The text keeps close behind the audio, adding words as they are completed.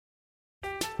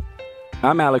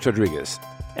I'm Alex Rodriguez.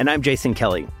 And I'm Jason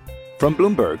Kelly. From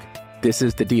Bloomberg, this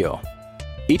is The Deal.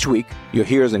 Each week, you'll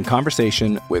hear us in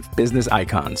conversation with business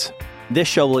icons. This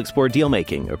show will explore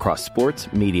deal-making across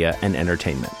sports, media, and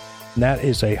entertainment. That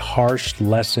is a harsh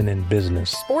lesson in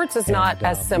business. Sports is not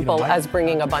as simple as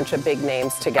bringing a bunch of big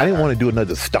names together. I didn't want to do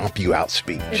another stomp you out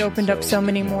speech. It opened up so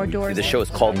many more doors. The show is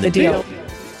called The Deal.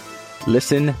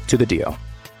 Listen to The Deal.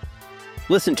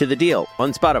 Listen to The Deal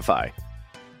on Spotify.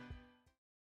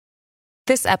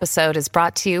 This episode is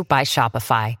brought to you by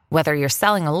Shopify. Whether you're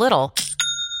selling a little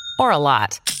or a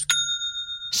lot,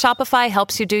 Shopify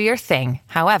helps you do your thing,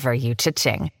 however you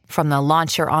cha-ching. From the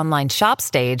launch your online shop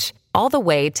stage, all the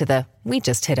way to the we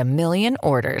just hit 1 million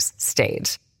orders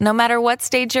stage. No matter what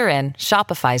stage you're in,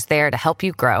 Shopify's there to help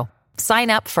you grow. Sign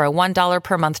up for a $1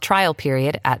 per month trial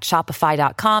period at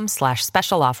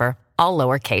shopify.com/special offer, all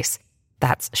lowercase.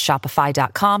 That's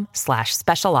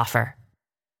shopify.com/special offer.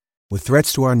 With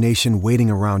threats to our nation waiting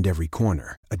around every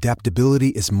corner, adaptability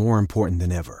is more important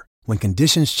than ever. When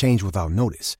conditions change without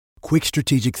notice, quick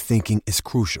strategic thinking is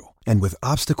crucial. And with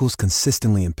obstacles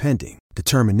consistently impending,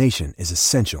 determination is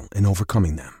essential in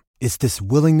overcoming them. It's this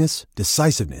willingness,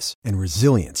 decisiveness, and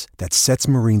resilience that sets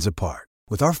Marines apart.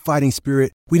 With our fighting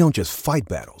spirit, we don't just fight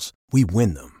battles, we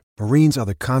win them. Marines are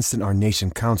the constant our nation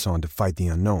counts on to fight the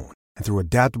unknown. And through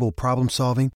adaptable problem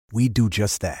solving, we do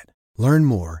just that. Learn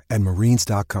more at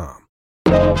marines.com.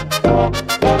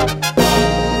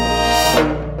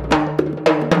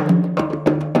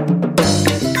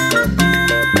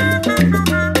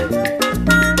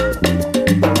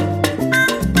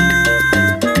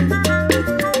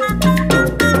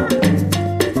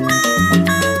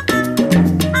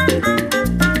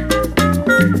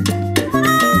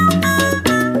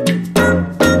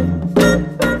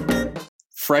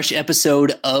 Fresh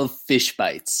episode of Fish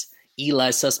Bites. Eli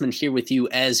Sussman here with you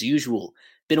as usual.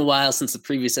 Been a while since the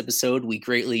previous episode. We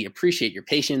greatly appreciate your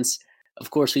patience.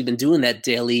 Of course, we've been doing that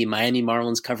daily Miami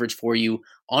Marlins coverage for you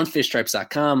on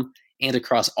fishstripes.com and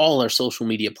across all our social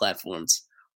media platforms.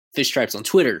 Fish Stripes on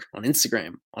Twitter, on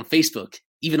Instagram, on Facebook,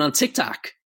 even on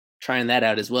TikTok. Trying that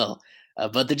out as well.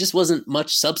 But there just wasn't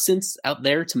much substance out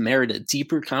there to merit a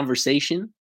deeper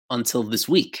conversation until this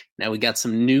week. Now we got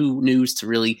some new news to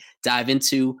really dive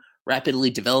into, rapidly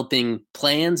developing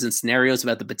plans and scenarios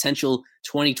about the potential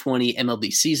 2020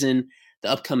 MLB season, the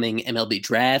upcoming MLB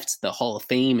draft, the Hall of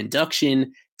Fame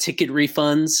induction, ticket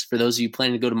refunds for those of you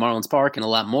planning to go to Marlins Park, and a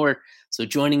lot more. So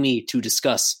joining me to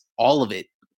discuss all of it,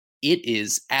 it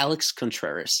is Alex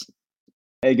Contreras.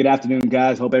 Hey, good afternoon,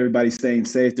 guys. Hope everybody's staying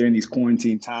safe during these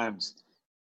quarantine times.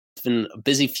 It's been a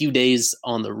busy few days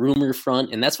on the rumor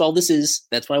front, and that's what all this is.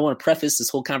 That's what I want to preface this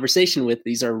whole conversation with.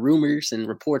 These are rumors and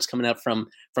reports coming out from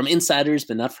insiders,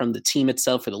 but not from the team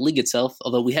itself or the league itself,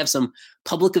 although we have some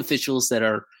public officials that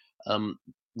are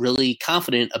really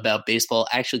confident about baseball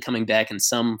actually coming back in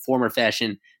some form or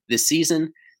fashion this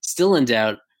season. Still in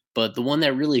doubt, but the one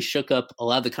that really shook up a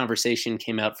lot of the conversation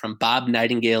came out from Bob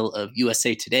Nightingale of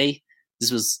USA Today.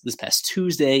 This was this past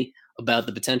Tuesday about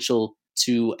the potential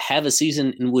to have a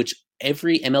season in which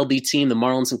every MLB team, the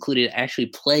Marlins included, actually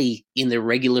play in their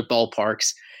regular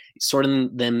ballparks,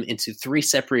 sorting them into 3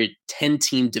 separate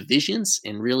 10-team divisions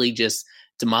and really just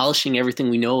demolishing everything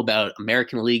we know about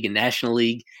American League and National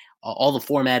League, all the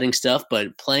formatting stuff,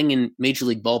 but playing in Major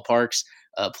League ballparks,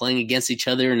 playing against each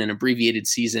other in an abbreviated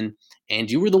season.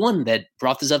 And you were the one that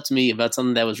brought this up to me about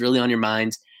something that was really on your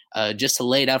mind. Just to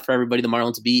lay it out for everybody, the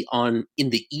Marlins to be in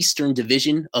the Eastern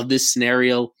Division of this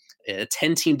scenario, a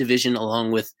 10-team division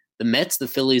along with the Mets, the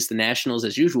Phillies, the Nationals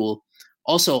as usual.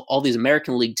 Also, all these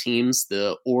American League teams,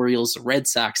 the Orioles, the Red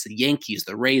Sox, the Yankees,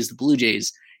 the Rays, the Blue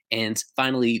Jays, and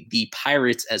finally the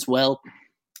Pirates as well.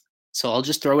 So I'll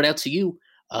just throw it out to you.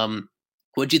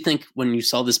 What did you think when you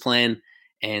saw this plan,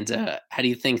 and how do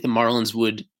you think the Marlins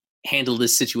would handle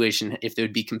this situation, if they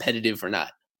would be competitive or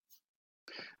not?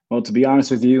 Well, to be honest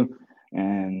with you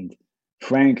and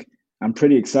Frank, I'm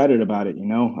pretty excited about it.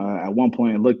 At one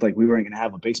point, it looked like we weren't going to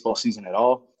have a baseball season at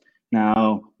all.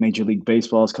 Now, Major League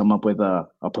Baseball has come up with a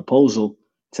proposal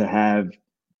to have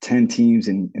 10 teams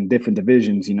in different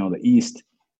divisions, the East,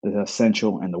 the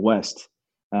Central, and the West.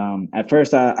 At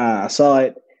first, I saw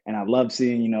it, and I loved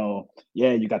seeing, you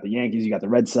got the Yankees, you got the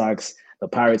Red Sox, the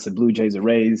Pirates, the Blue Jays, the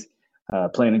Rays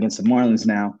playing against the Marlins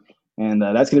now. And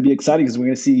that's going to be exciting because we're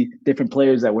going to see different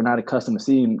players that we're not accustomed to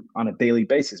seeing on a daily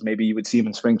basis. Maybe you would see them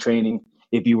in spring training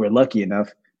if you were lucky enough.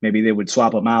 Maybe they would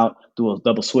swap them out, do a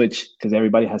double switch because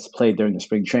everybody has to play during the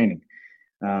spring training.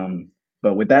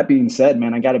 But with that being said,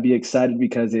 man, I got to be excited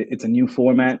because it's a new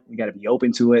format. You got to be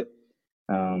open to it.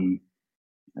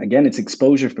 Again, it's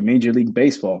exposure for Major League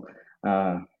Baseball.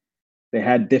 They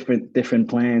had different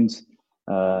plans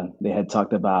They had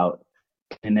talked about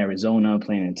in Arizona,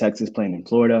 playing in Texas, playing in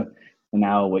Florida. And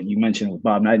now what you mentioned with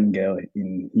Bob Nightingale,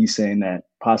 and he's saying that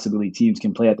possibly teams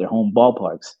can play at their home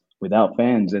ballparks without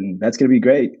fans, and that's going to be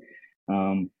great.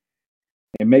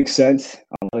 It makes sense.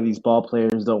 A lot of these ball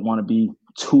players don't want to be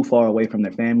too far away from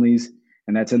their families,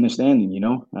 and that's understanding,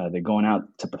 they're going out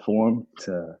to perform,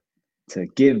 to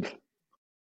give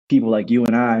people like you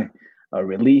and I a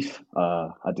relief,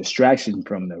 a distraction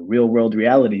from the real world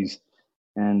realities.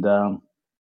 And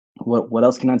what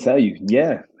else can I tell you?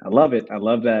 Yeah, I love it. I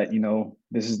love that,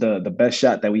 this is the best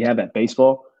shot that we have at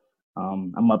baseball.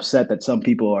 I'm upset that some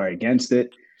people are against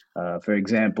it. For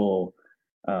example,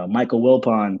 Michael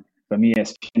Wilpon from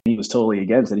ESPN, he was totally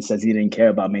against it. He says he didn't care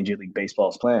about Major League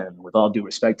Baseball's plan. With all due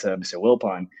respect to Mr.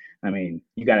 Wilpon, I mean,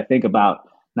 you got to think about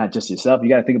not just yourself. You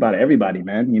got to think about everybody,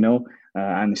 man.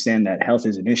 I understand that health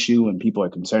is an issue and people are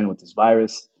concerned with this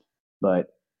virus, but,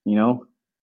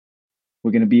 we're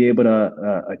going to be able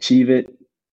to achieve it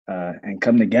and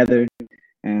come together,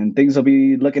 and things will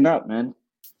be looking up, man.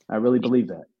 I really believe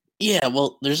that. Yeah,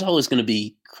 well, there's always going to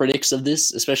be critics of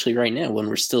this, especially right now when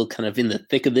we're still kind of in the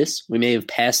thick of this. We may have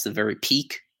passed the very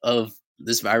peak of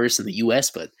this virus in the U.S.,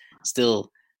 but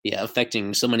still,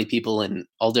 affecting so many people in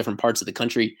all different parts of the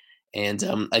country. And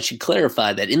I should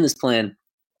clarify that in this plan,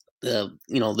 the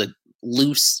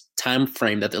loose time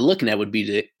frame that they're looking at would be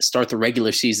to start the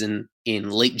regular season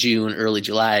in late June, early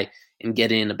July, and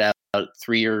get in about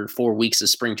 3 or 4 weeks of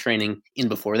spring training in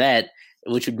before that,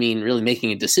 which would mean really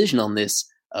making a decision on this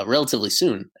relatively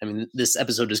soon. I mean, this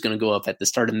episode is going to go up at the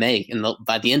start of May, and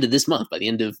by the end of this month, by the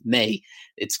end of May,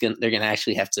 they're going to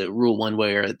actually have to rule one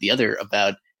way or the other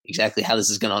about exactly how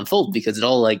this is going to unfold, because it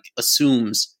all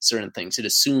assumes certain things. It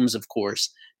assumes, of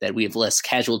course, that we have less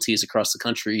casualties across the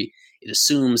country. It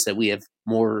assumes that we have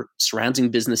more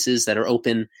surrounding businesses that are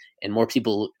open and more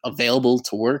people available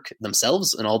to work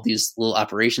themselves and all these little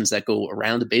operations that go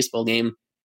around a baseball game.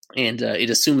 And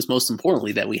it assumes, most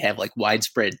importantly, that we have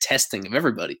widespread testing of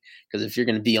everybody. Because if you're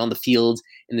going to be on the field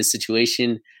in this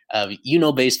situation,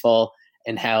 baseball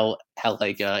and how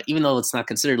even though it's not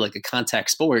considered a contact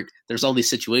sport, there's all these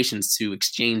situations to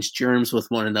exchange germs with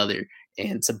one another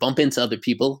and to bump into other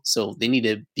people. So they need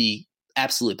to be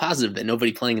absolutely positive that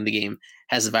nobody playing in the game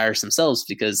has the virus themselves,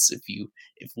 because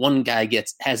if one guy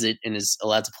has it and is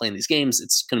allowed to play in these games,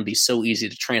 it's going to be so easy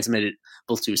to transmit it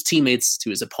both to his teammates, to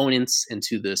his opponents, and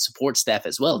to the support staff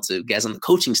as well, to guys on the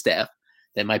coaching staff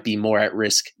that might be more at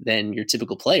risk than your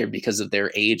typical player because of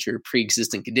their age or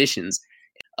pre-existing conditions.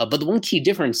 But the one key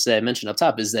difference that I mentioned up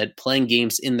top is that playing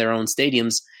games in their own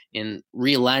stadiums and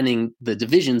realigning the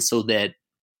divisions so that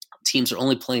teams are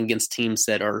only playing against teams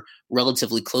that are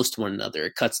relatively close to one another.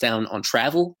 It cuts down on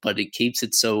travel, but it keeps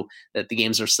it so that the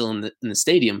games are still in the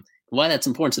stadium. Why that's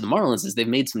important to the Marlins is they've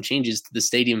made some changes to the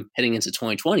stadium heading into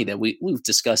 2020 that we've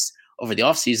discussed over the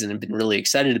offseason and been really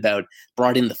excited about.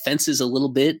 Brought in the fences a little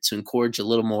bit to encourage a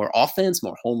little more offense,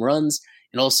 more home runs,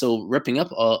 and also ripping up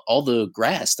all the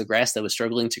grass that was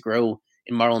struggling to grow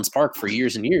in Marlins Park for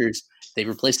years and years. They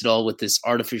replaced it all with this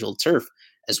artificial turf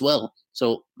as well.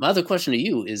 So my other question to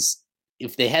you is,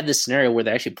 if they had this scenario where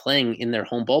they're actually playing in their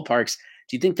home ballparks,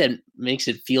 do you think that makes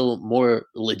it feel more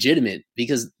legitimate?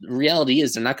 Because the reality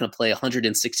is they're not going to play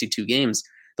 162 games.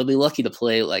 They'll be lucky to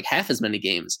play half as many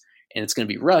games, and it's going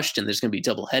to be rushed, and there's going to be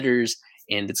double headers,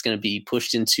 and it's going to be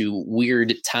pushed into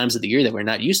weird times of the year that we're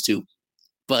not used to.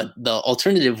 But the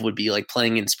alternative would be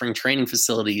playing in spring training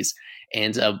facilities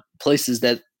and places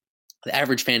that the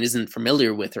average fan isn't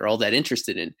familiar with or all that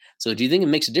interested in. So do you think it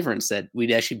makes a difference that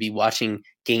we'd actually be watching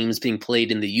games being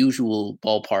played in the usual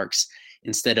ballparks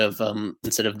instead of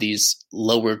these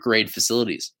lower grade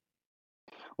facilities?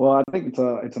 Well, I think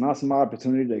it's an awesome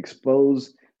opportunity to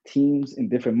expose teams in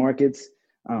different markets.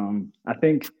 I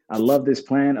think I love this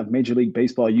plan of Major League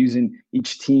Baseball using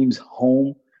each team's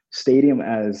home stadium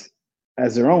as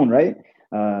their own, right?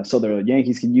 So the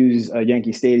Yankees can use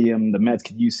Yankee Stadium, the Mets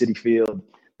can use Citi Field.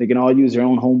 They can all use their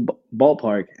own home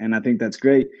ballpark, and I think that's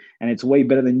great. And it's way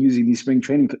better than using these spring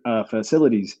training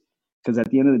facilities, because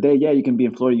at the end of the day, yeah, you can be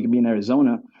in Florida, you can be in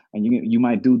Arizona, and you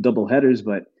might do double headers,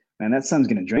 but man, that sun's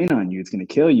going to drain on you. It's going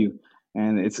to kill you,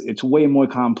 and it's way more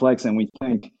complex than we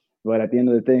think. But at the end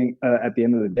of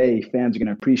the day, fans are going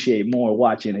to appreciate more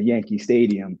watching a Yankee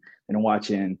Stadium than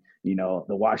watching, the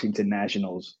Washington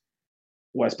Nationals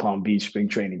West Palm Beach spring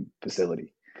training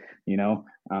facility.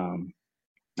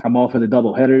 I'm all for the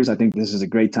double headers. I think this is a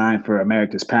great time for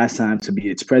America's pastime to be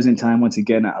its present time. Once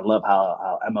again, I love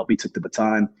how MLB took the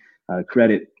baton.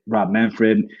 Credit Rob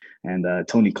Manfred and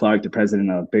Tony Clark, the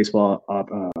president of Baseball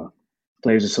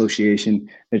Players Association.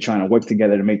 They're trying to work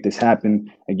together to make this happen.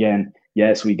 Again,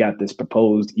 yes, we got this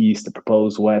proposed East, the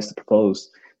proposed West, the proposed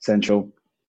Central,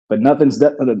 but nothing's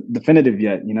definitive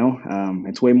yet.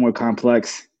 It's way more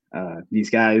complex. These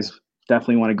guys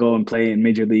definitely want to go and play in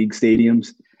major league stadiums,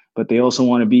 but they also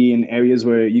want to be in areas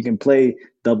where you can play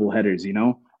double headers.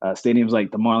 Stadiums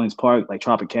like the Marlins Park, like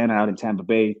Tropicana out in Tampa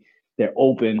Bay, they're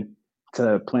open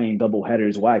to playing double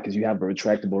headers. Why? Because you have a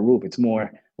retractable roof. It's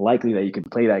more likely that you can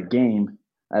play that game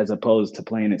as opposed to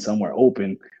playing it somewhere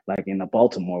open, like in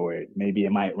Baltimore, where maybe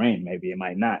it might rain, maybe it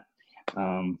might not.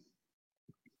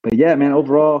 But yeah, man,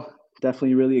 overall,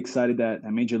 definitely really excited that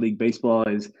Major League Baseball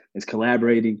is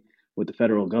collaborating with the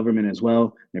federal government as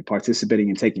well. They're participating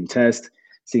in taking tests,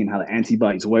 seeing how the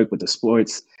antibodies work with the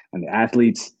sports and the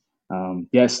athletes.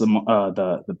 Yes,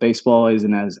 the baseball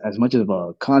isn't as much of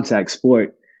a contact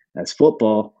sport as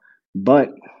football,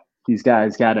 but these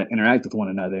guys got to interact with one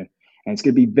another. And it's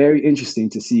going to be very interesting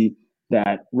to see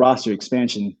that roster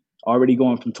expansion already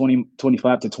going from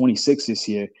 25 to 26 this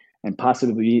year and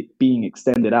possibly being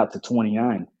extended out to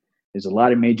 29. There's a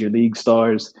lot of major league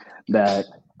stars that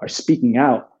are speaking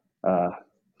out,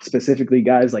 specifically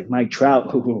guys like Mike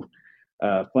Trout, who,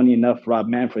 funny enough, Rob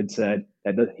Manfred said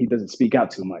that he doesn't speak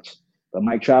out too much. But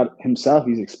Mike Trout himself,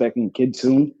 he's expecting a kid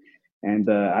soon. And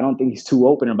I don't think he's too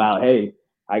open about, hey,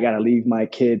 I got to leave my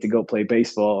kid to go play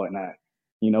baseball and,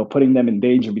 putting them in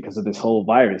danger because of this whole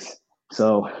virus.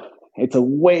 So it's a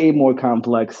way more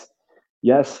complex,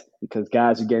 yes, because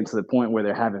guys are getting to the point where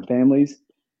they're having families.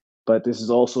 But this is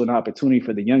also an opportunity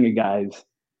for the younger guys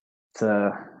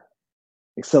to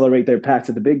accelerate their path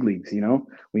to the big leagues.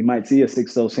 We might see a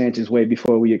Sixto Sanchez way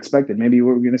before we expected. Maybe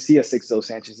we're going to see a Sixto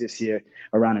Sanchez this year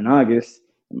around in August.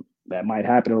 That might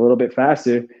happen a little bit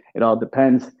faster. It all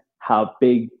depends how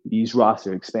big these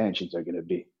roster expansions are going to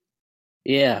be.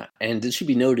 Yeah, and it should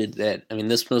be noted that,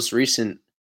 this most recent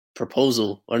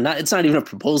proposal, or not, it's not even a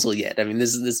proposal yet.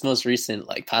 This most recent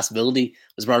possibility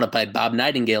was brought up by Bob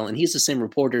Nightingale, and he's the same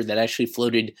reporter that actually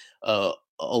floated a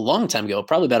long time ago,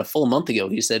 probably about a full month ago.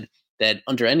 He said that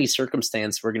under any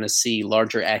circumstance, we're going to see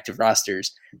larger active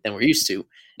rosters than we're used to.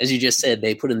 As you just said,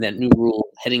 they put in that new rule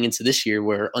heading into this year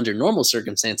where under normal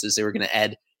circumstances, they were going to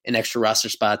add an extra roster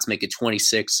spot to make it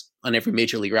 26 on every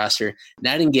major league roster.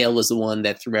 Nightingale was the one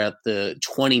that threw out the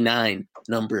 29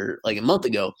 number like a month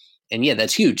ago. And yeah,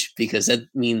 that's huge because that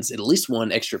means at least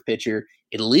one extra pitcher,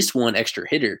 at least one extra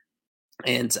hitter.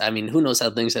 And who knows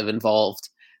how things have evolved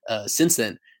since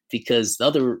then, because the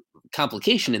other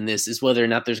complication in this is whether or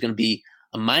not there's going to be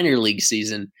a minor league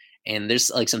season. And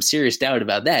there's some serious doubt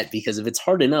about that, because if it's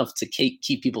hard enough to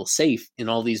keep people safe in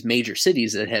all these major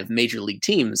cities that have major league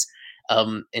teams,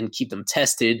 and keep them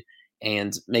tested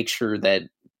and make sure that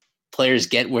players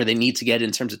get where they need to get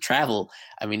in terms of travel.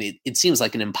 It seems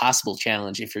like an impossible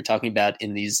challenge if you're talking about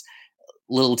in these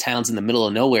little towns in the middle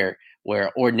of nowhere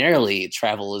where ordinarily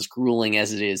travel is grueling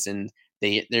as it is, and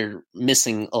they're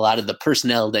missing a lot of the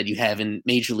personnel that you have in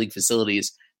major league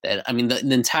facilities. That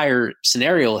the entire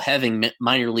scenario having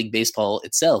minor league baseball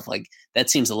itself, that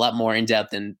seems a lot more in depth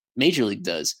than major league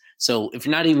does. So if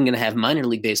you're not even going to have minor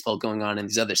league baseball going on in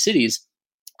these other cities,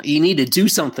 you need to do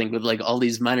something with all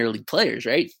these minor league players,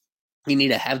 right? You need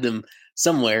to have them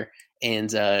somewhere,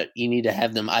 and you need to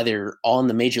have them either on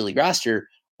the major league roster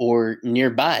or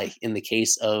nearby in the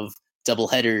case of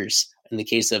doubleheaders, in the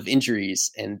case of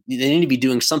injuries. And they need to be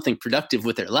doing something productive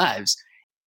with their lives.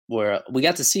 Where we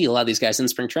got to see a lot of these guys in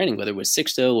spring training, whether it was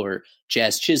Sixto or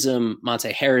Jazz Chisholm,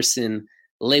 Monte Harrison,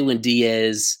 Lewin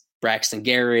Diaz, Braxton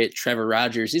Garrett, Trevor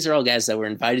Rogers. These are all guys that were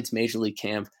invited to Major League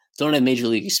camp, don't have Major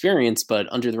League experience, but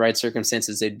under the right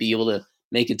circumstances, they'd be able to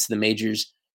make it to the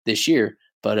majors this year.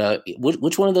 But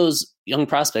which one of those young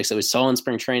prospects that we saw in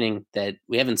spring training that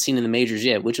we haven't seen in the majors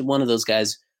yet, which one of those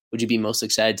guys would you be most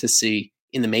excited to see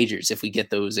in the majors if we get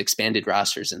those expanded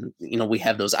rosters and, we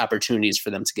have those opportunities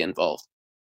for them to get involved?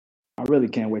 I really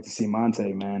can't wait to see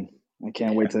Monte, man. I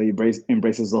can't wait till he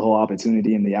embraces the whole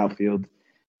opportunity in the outfield.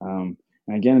 And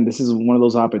again, this is one of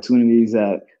those opportunities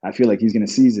that I feel like he's going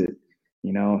to seize it.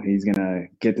 He's going to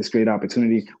get this great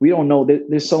opportunity. We don't know.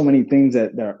 There's so many things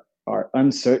that are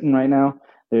uncertain right now.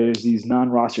 There's these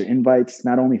non-roster invites,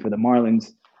 not only for the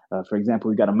Marlins. For example,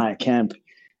 we got a Matt Kemp,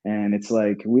 and it's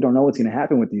we don't know what's going to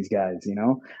happen with these guys.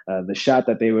 The shot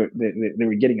that they were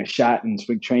getting a shot in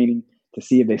spring training to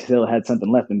see if they still had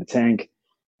something left in the tank.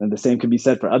 And the same could be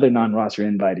said for other non-roster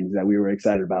invitees that we were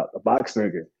excited about, a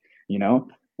Boxberger,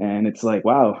 and it's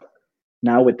wow.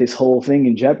 Now with this whole thing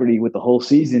in jeopardy, with the whole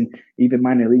season, even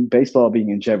minor league baseball being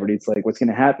in jeopardy, it's what's going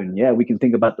to happen? Yeah, we can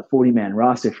think about the 40-man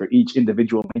roster for each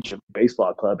individual major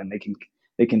baseball club, and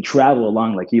they can travel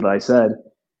along, like Eli said.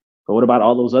 But what about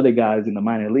all those other guys in the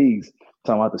minor leagues? I'm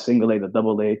talking about the single A, the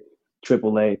double A,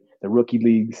 triple A. the rookie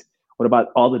leagues? What about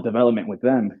all the development with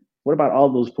them? What about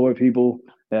all those poor people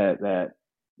that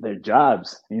their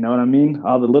jobs? You know what I mean?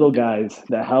 All the little guys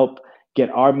that help get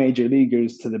our major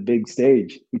leaguers to the big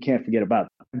stage. We can't forget about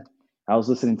them. I was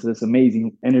listening to this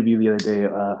amazing interview the other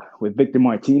day with Victor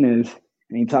Martinez,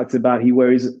 and he talks about he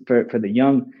worries for the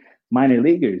young minor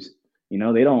leaguers. You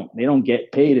know, they don't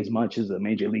get paid as much as the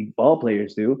major league ball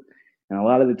players do. And a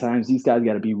lot of the times these guys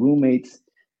got to be roommates,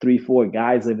 3-4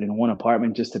 guys living in one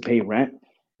apartment just to pay rent.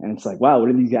 And it's like, wow, what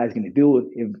are these guys going to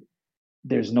do if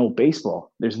there's no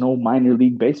baseball? There's no minor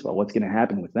league baseball. What's going to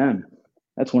happen with them?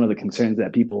 That's one of the concerns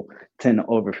that people tend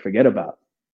to forget about.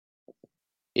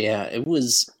 Yeah, it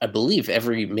was, I believe,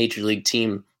 every major league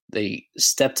team, they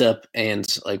stepped up, and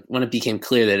like when it became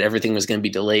clear that everything was going to be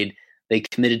delayed, they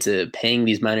committed to paying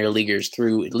these minor leaguers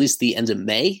through at least the end of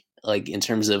May, like in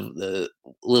terms of the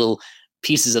little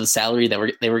pieces of salary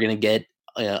that they were going to get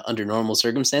under normal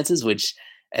circumstances, which,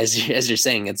 as you're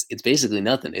saying, it's basically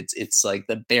nothing. It's like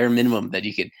the bare minimum that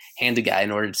you could hand a guy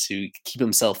in order to keep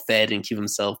himself fed and keep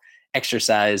himself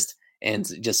exercised, and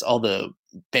just all the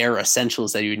bare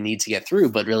essentials that you would need to get through,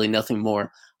 but really nothing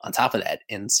more on top of that.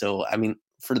 And so, I mean,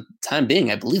 for the time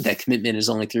being, I believe that commitment is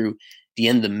only through the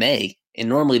end of May. And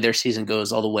normally their season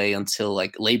goes all the way until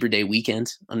like Labor Day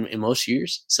weekend in most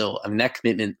years. So, I mean, that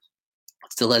commitment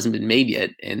still hasn't been made yet.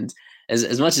 And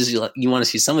as much as you want to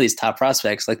see some of these top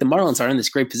prospects, like the Marlins are in this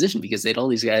great position because they had all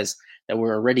these guys that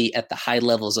were already at the high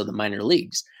levels of the minor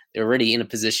leagues. They're already in a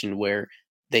position where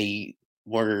they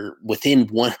were within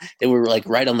one, they were like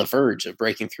right on the verge of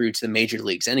breaking through to the major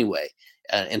leagues anyway.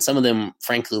 And some of them,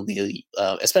 frankly,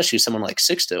 especially someone like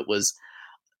Sixto, was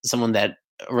someone that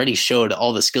already showed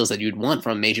all the skills that you'd want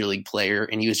from a major league player,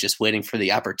 and he was just waiting for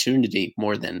the opportunity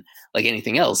more than like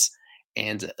anything else.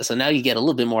 And so now you get a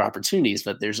little bit more opportunities,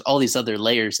 but there's all these other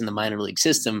layers in the minor league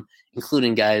system,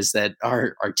 including guys that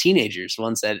are teenagers,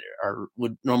 ones that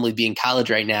would normally be in college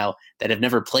right now that have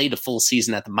never played a full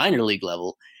season at the minor league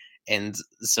level. And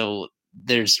so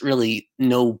there's really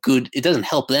no good, it doesn't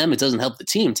help them, it doesn't help the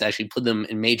team to actually put them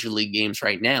in major league games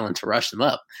right now and to rush them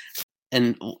up.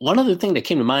 And one other thing that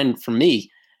came to mind for me,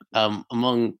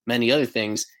 among many other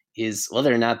things, is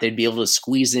whether or not they'd be able to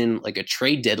squeeze in like a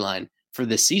trade deadline for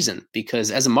this season.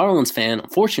 Because as a Marlins fan,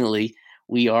 unfortunately,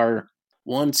 we are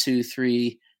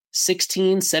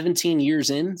 16, 17 years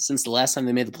in since the last time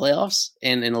they made the playoffs.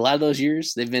 And in a lot of those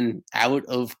years, they've been out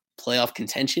of playoff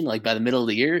contention, like by the middle of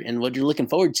the year. And what you're looking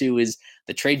forward to is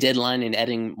the trade deadline and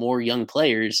adding more young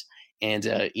players and,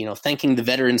 thanking the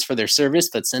veterans for their service,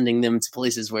 but sending them to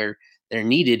places where they're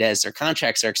needed as their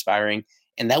contracts are expiring.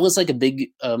 And that was like a big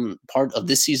part of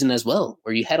this season as well,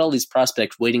 where you had all these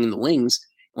prospects waiting in the wings.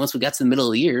 Once we got to the middle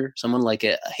of the year, someone like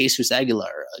a Jesus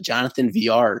Aguilar, a Jonathan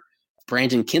Villar,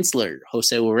 Brandon Kinsler,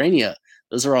 Jose Urania,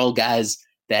 those are all guys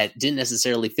that didn't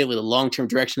necessarily fit with the long-term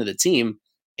direction of the team.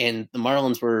 And the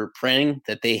Marlins were praying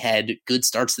that they had good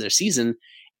starts to their season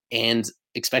and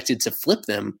expected to flip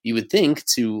them, you would think,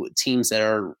 to teams that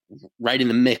are right in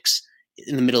the mix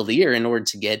in the middle of the year in order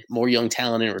to get more young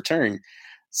talent in return.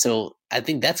 So I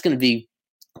think that's going to be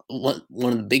one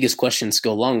of the biggest questions to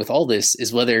go along with all this,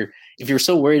 is whether, if you're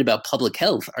so worried about public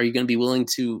health, are you going to be willing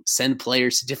to send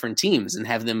players to different teams and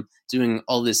have them doing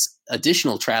all this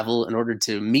additional travel in order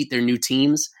to meet their new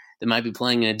teams that might be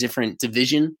playing in a different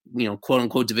division, quote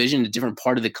unquote division, a different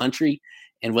part of the country,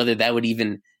 and whether that would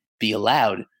even be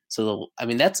allowed. So, I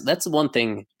mean, that's the one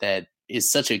thing that is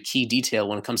such a key detail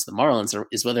when it comes to the Marlins,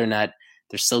 is whether or not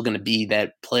there's still going to be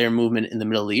that player movement in the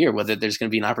middle of the year, whether there's going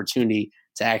to be an opportunity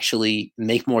to actually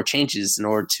make more changes in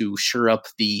order to shore up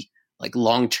the like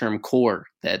long-term core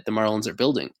that the Marlins are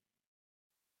building.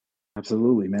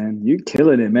 Absolutely, man. You're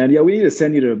killing it, man. Yo, we need to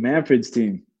send you to Manfred's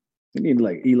team. We need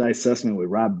like Eli Sussman with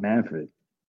Rob Manfred.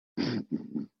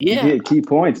 Yeah. Key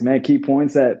points, man. Key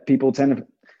points that people tend to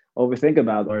overthink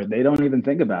about, or they don't even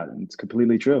think about it. It's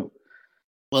completely true.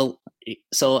 Well,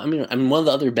 so I mean, one of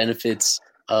the other benefits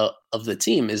of the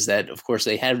team is that, of course,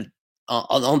 they had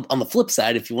on the flip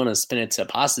side, if you want to spin it to a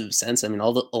positive sense, I mean, a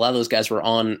lot of those guys were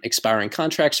on expiring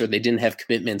contracts, or they didn't have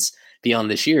commitments beyond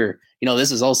this year.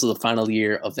 This is also the final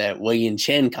year of that Wei-Yin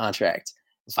Chen contract.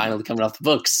 Finally coming off the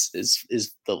books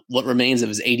is what remains of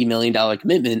his $80 million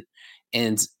commitment.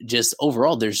 And just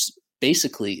overall, there's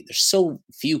so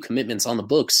few commitments on the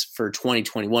books for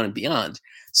 2021 and beyond.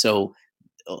 So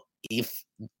if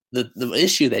the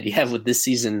issue that you have with this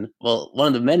season, well, one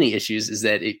of the many issues is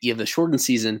that if you have the shortened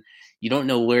season, you don't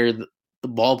know where the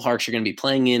ballparks are going to be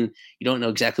playing in. You don't know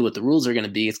exactly what the rules are going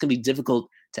to be. It's going to be difficult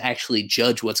to actually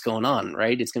judge what's going on,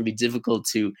 right? It's going to be difficult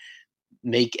to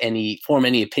form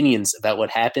any opinions about what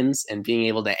happens and being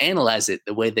able to analyze it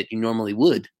the way that you normally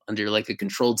would under like a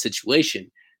controlled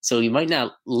situation. So you might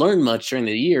not learn much during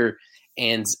the year.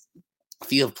 And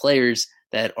if you have players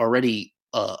that already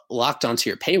locked onto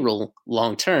your payroll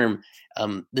long term,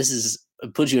 this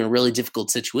puts you in a really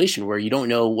difficult situation where you don't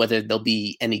know whether they'll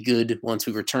be any good once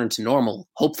we return to normal.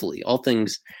 Hopefully, all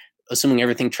things, assuming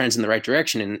everything trends in the right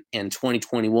direction, and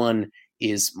 2021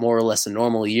 is more or less a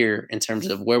normal year in terms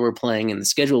of where we're playing and the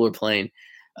schedule we're playing.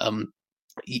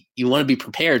 You want to be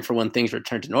prepared for when things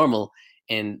return to normal.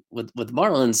 And with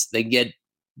Marlins, they get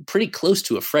pretty close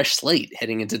to a fresh slate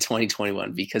heading into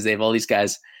 2021 because they have all these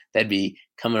guys that'd be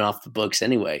coming off the books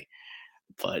anyway.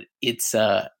 But it's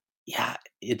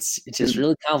just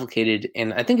really complicated.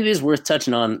 And I think it is worth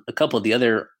touching on a couple of the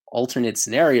other alternate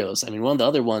scenarios. I mean, one of the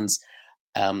other ones,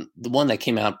 the one that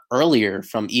came out earlier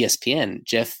from ESPN,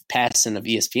 Jeff Passan of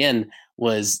ESPN,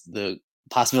 was the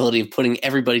possibility of putting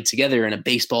everybody together in a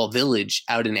baseball village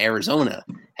out in Arizona,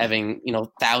 having,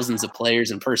 thousands of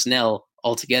players and personnel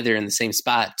all together in the same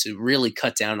spot to really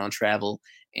cut down on travel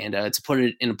and to put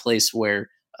it in a place where,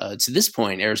 to this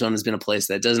point, Arizona has been a place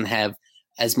that doesn't have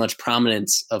as much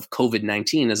prominence of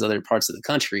COVID-19 as other parts of the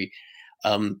country.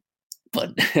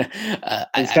 But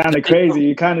it's kind of crazy.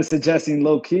 You're kind of suggesting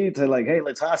low key to like, hey,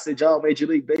 let's hostage all Major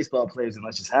League Baseball players and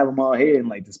let's just have them all here in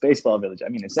like this baseball village. I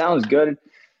mean, it sounds good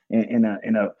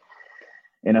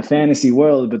in a fantasy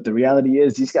world, but the reality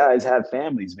is these guys have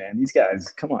families, man. These guys,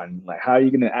 come on, like, how are you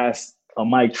going to ask a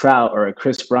Mike Trout or a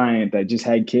Chris Bryant that just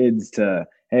had kids to,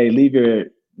 hey, leave your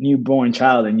newborn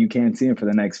child and you can't see him for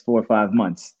the next 4 or 5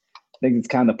 months? I think it's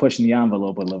kind of pushing the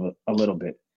envelope a little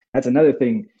bit. That's another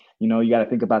thing. You got to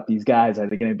think about these guys. Are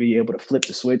they going to be able to flip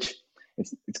the switch?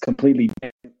 It's completely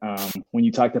different. When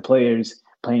you talk to players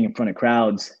playing in front of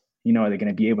crowds, are they going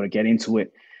to be able to get into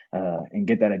it and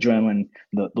get that adrenaline,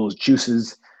 those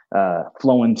juices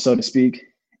flowing, so to speak?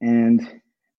 And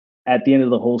at the end of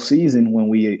the whole season, when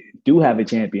we do have a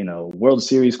champion, a World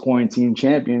Series quarantine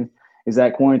champion, is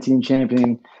that quarantine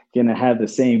champion going to have the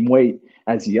same weight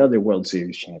as the other World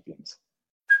Series champions?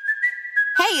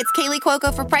 Hey, it's Kaylee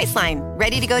Cuoco for Priceline.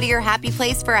 Ready to go to your happy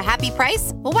place for a happy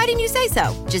price? Well, why didn't you say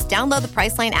so? Just download the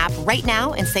Priceline app right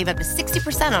now and save up to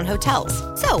 60% on hotels.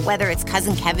 So whether it's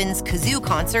Cousin Kevin's Kazoo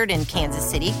Concert in Kansas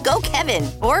City, go Kevin,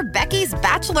 or Becky's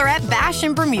Bachelorette Bash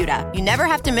in Bermuda, you never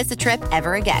have to miss a trip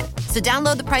ever again. So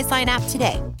download the Priceline app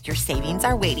today. Your savings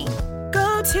are waiting.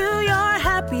 Go to your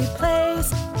happy place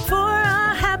for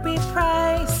a happy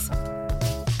price.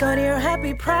 Go to your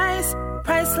happy price,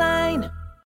 Priceline.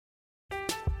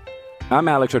 I'm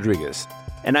Alex Rodriguez.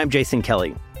 And I'm Jason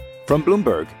Kelly. From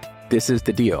Bloomberg, this is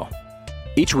The Deal.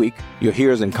 Each week, you'll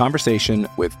hear us in conversation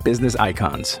with business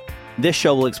icons. This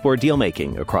show will explore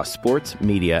deal-making across sports,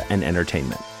 media, and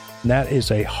entertainment. That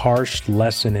is a harsh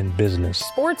lesson in business.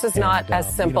 Sports is not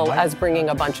as simple as bringing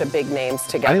a bunch of big names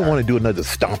together. I didn't want to do another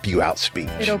stomp you out speech.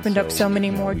 It opened up so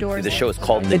many more doors. The show is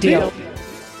called The Deal.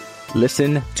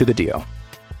 Listen to The Deal.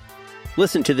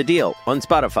 Listen to The Deal on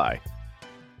Spotify.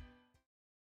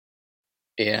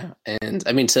 Yeah, and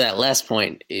I mean, to that last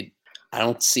point, I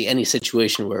don't see any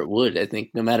situation where it would. I think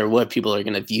no matter what, people are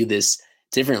going to view this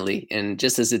differently. And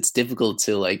just as it's difficult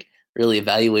to like really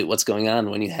evaluate what's going on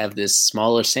when you have this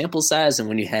smaller sample size and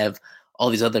when you have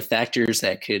all these other factors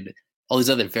all these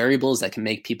other variables that can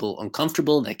make people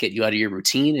uncomfortable, that get you out of your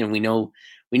routine. And we know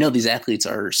these athletes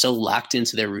are so locked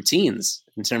into their routines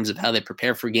in terms of how they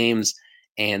prepare for games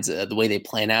and the way they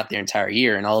plan out their entire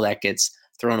year, and all that gets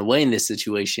thrown away in this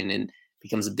situation and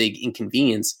becomes a big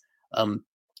inconvenience.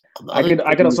 I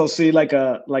could also see like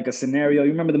a scenario.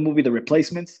 You remember the movie The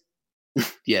Replacements?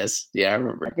 Yes, yeah, I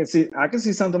remember. I can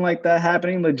see something like that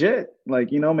happening legit.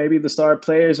 Like, maybe the star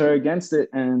players are against it,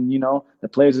 and the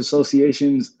Players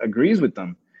Associations agrees with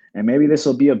them, and maybe this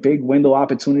will be a big window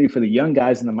opportunity for the young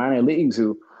guys in the minor leagues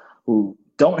who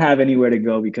don't have anywhere to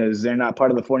go because they're not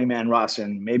part of the 40-man roster,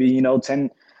 and maybe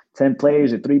 10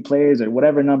 players or 3 players or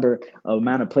whatever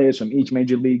amount of players from each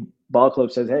major league ball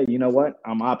club says, hey, you know what?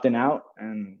 I'm opting out,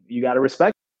 and you got to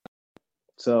respect it.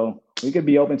 So we could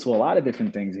be open to a lot of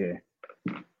different things here.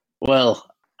 Well,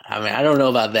 I mean, I don't know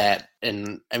about that.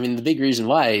 And I mean, the big reason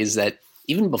why is that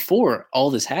even before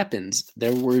all this happens,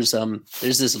 there's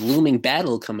this looming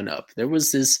battle coming up. There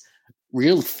was this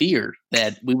real fear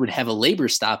that we would have a labor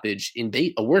stoppage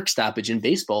a work stoppage in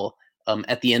baseball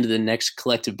at the end of the next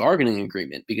collective bargaining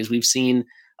agreement, because we've seen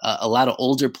a lot of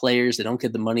older players that don't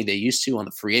get the money they used to on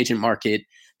the free agent market.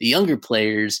 The younger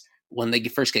players, when they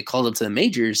first get called up to the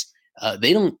majors,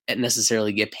 they don't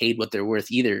necessarily get paid what they're worth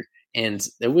either. And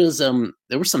there was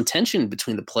some tension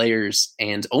between the players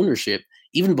and ownership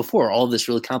even before all this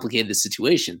really complicated the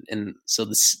situation. And so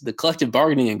the collective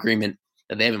bargaining agreement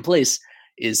that they have in place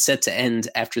is set to end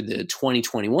after the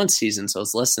 2021 season. So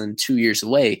it's less than 2 years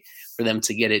away for them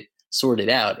to get it sorted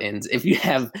out. And if you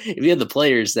have the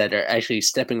players that are actually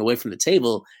stepping away from the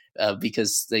table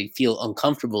because they feel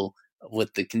uncomfortable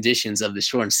with the conditions of the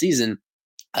shortened season,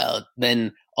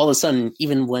 then all of a sudden,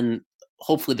 even when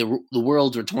hopefully the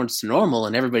world returns to normal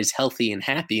and everybody's healthy and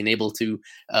happy and able to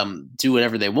do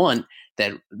whatever they want,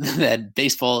 that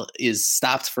baseball is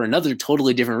stopped for another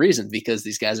totally different reason because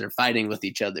these guys are fighting with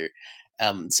each other.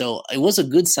 So it was a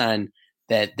good sign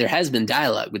that there has been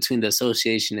dialogue between the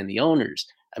association and the owners.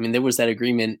 I mean, there was that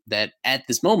agreement that at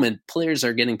this moment, players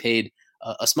are getting paid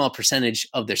a small percentage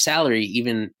of their salary,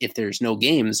 even if there's no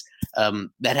games.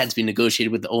 That had to be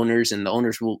negotiated with the owners, and the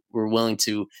owners were willing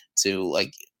to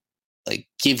like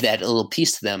give that a little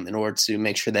piece to them in order to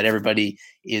make sure that everybody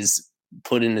is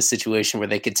put in a situation where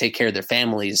they could take care of their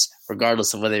families,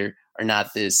 regardless of whether or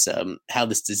not this how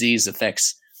this disease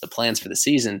affects the plans for the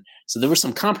season. So there were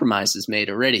some compromises made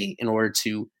already in order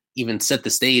to even set the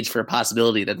stage for a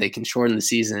possibility that they can shorten the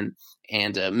season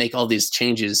and make all these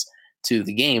changes to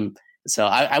the game. So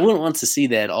I wouldn't want to see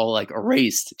that all like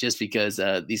erased just because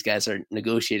these guys are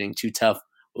negotiating too tough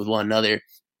with one another.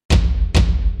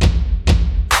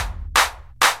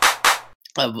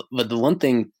 But the one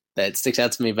thing that sticks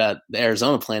out to me about the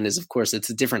Arizona plan is, of course, it's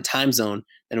a different time zone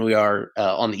than we are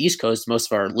on the East Coast.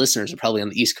 Most of our listeners are probably on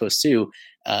the East Coast too.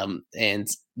 And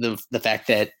the fact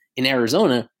that in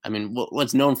Arizona, I mean,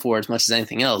 what's known for as much as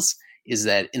anything else is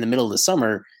that in the middle of the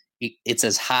summer, it's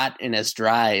as hot and as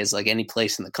dry as like any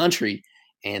place in the country.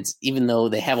 And even though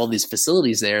they have all these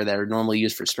facilities there that are normally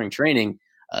used for spring training,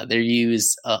 they're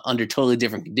used under totally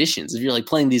different conditions. If you're like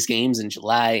playing these games in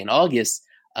July and August,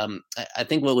 I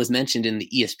think what was mentioned in the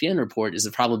ESPN report is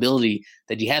the probability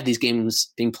that you have these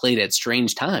games being played at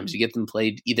strange times. You get them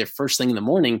played either first thing in the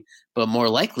morning, but more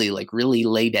likely like really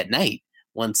late at night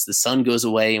once the sun goes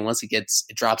away and once it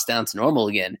drops down to normal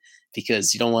again,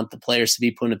 because you don't want the players to be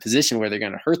put in a position where they're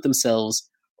going to hurt themselves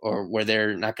or where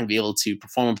they're not going to be able to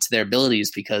perform up to their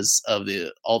abilities because of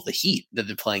all the heat that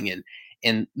they're playing in.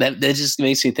 And that just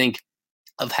makes me think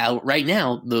of how right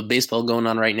now the baseball going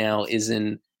on right now is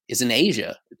in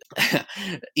Asia.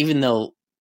 Even though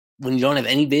when you don't have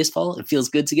any baseball, it feels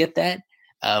good to get that.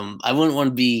 I wouldn't want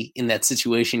to be in that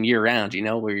situation year round,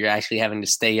 where you're actually having to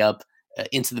stay up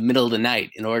into the middle of the night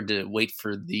in order to wait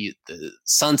for the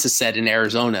sun to set in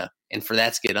Arizona and for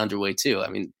that to get underway too. I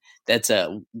mean, that's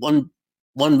one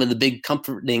of the big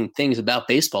comforting things about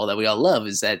baseball that we all love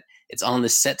is that it's on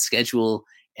this set schedule.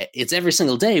 It's every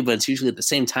single day, but it's usually at the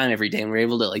same time every day, and we're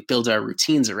able to like build our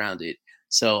routines around it.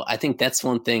 So I think that's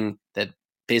one thing that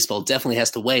baseball definitely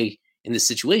has to weigh in this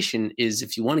situation is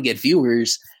if you want to get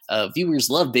viewers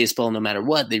love baseball no matter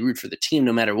what. They root for the team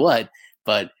no matter what.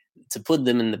 But to put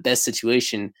them in the best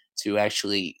situation to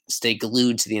actually stay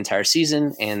glued to the entire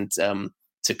season and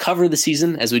to cover the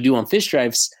season as we do on Fish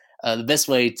Stripes, the best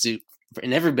way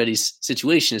in everybody's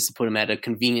situation is to put them at a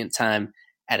convenient time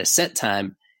at a set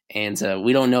time. And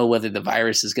we don't know whether the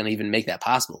virus is going to even make that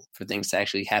possible for things to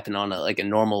actually happen on a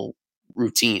normal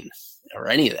routine or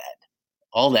any of that.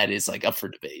 All that is like up for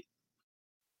debate.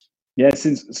 Yeah,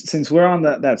 since we're on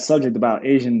that subject about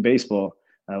Asian baseball,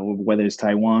 whether it's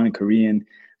Taiwan, Korean,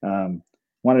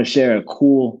 wanted to share a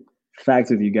cool fact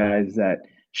with you guys that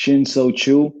Shin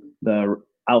So-Choo, the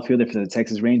outfielder for the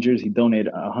Texas Rangers, he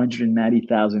donated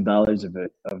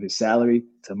 $190,000 of his salary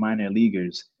to minor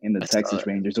leaguers in the Texas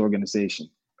Rangers organization.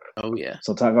 Oh yeah.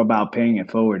 So talk about paying it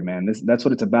forward, man. That's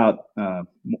what it's about.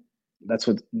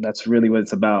 That's really what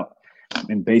it's about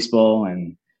in baseball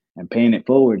and paying it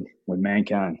forward with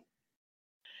mankind.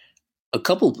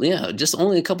 Just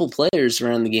only a couple players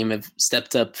around the game have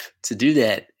stepped up to do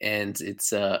that. And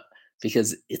it's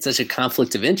because it's such a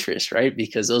conflict of interest, right?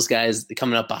 Because those guys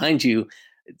coming up behind you,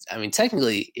 I mean,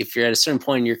 technically, if you're at a certain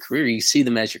point in your career, you see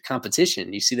them as your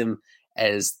competition. You see them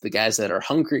as the guys that are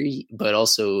hungry, but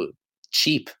also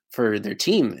cheap for their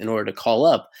team in order to call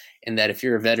up. And that if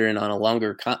you're a veteran on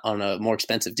a more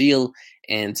expensive deal,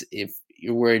 and if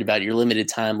you're worried about your limited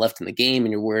time left in the game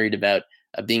and you're worried about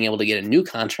being able to get a new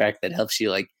contract that helps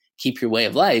you like keep your way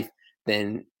of life,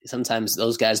 then sometimes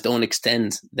those guys don't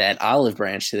extend that olive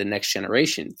branch to the next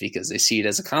generation because they see it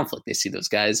as a conflict. They see those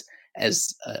guys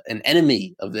as an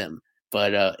enemy of them.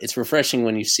 But it's refreshing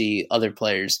when you see other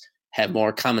players have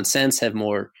more common sense, have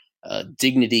more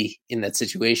dignity in that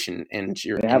situation, and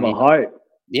they have a heart.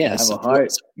 Yeah, have a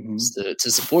heart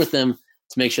to support them,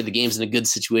 to make sure the game's in a good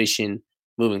situation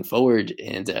moving forward,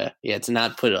 and to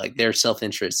not put like their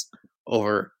self-interest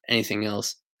over anything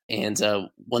else. And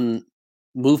one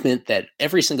movement that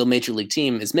every single major league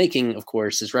team is making, of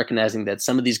course, is recognizing that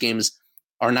some of these games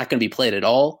are not going to be played at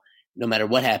all, no matter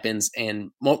what happens. And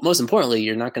most importantly,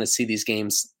 you're not going to see these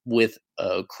games with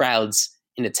crowds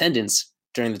in attendance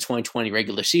during the 2020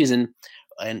 regular season.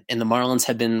 And the Marlins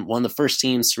have been one of the first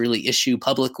teams to really issue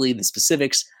publicly the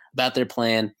specifics about their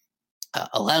plan,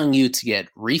 allowing you to get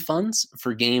refunds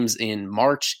for games in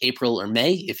March, April, or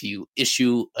May. If you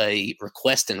issue a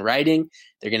request in writing,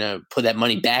 they're going to put that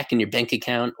money back in your bank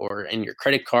account or in your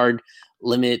credit card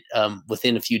limit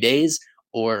within a few days,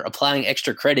 or applying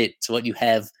extra credit to what you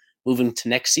have moving to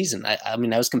next season. I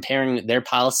mean, I was comparing their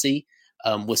policy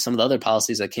with some of the other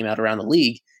policies that came out around the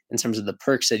league in terms of the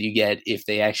perks that you get if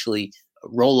they actually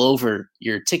roll over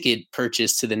your ticket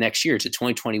purchase to the next year, to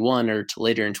 2021 or to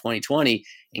later in 2020,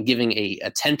 and giving a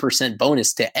 10%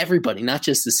 bonus to everybody, not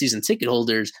just the season ticket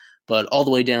holders, but all the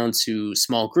way down to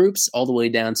small groups, all the way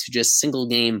down to just single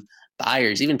game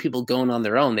buyers, even people going on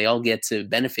their own. They all get to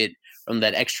benefit from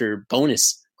that extra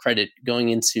bonus credit going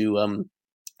into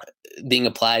being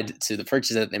applied to the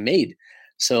purchase that they made.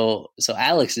 So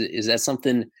Alex, is that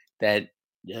something that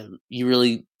you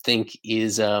really think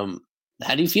is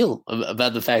how do you feel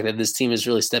about the fact that this team is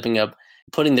really stepping up,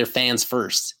 putting their fans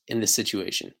first in this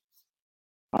situation?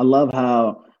 I love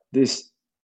how this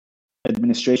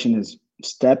administration has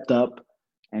stepped up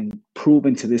and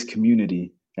proven to this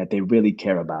community that they really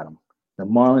care about them. The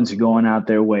Marlins are going out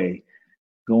their way,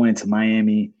 going into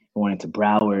Miami, going into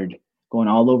Broward, going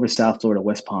all over South Florida,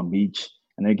 West Palm Beach,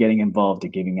 and they're getting involved.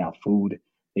 They're giving out food.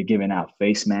 They're giving out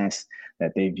face masks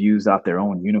that they've used off their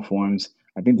own uniforms.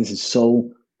 I think this is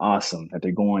so awesome that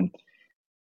they're going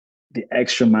the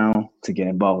extra mile to get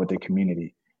involved with their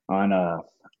community. On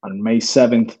May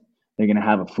 7th, they're going to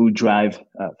have a food drive,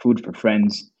 Food for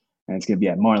Friends, and it's going to be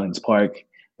at Marlins Park.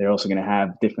 They're also going to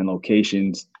have different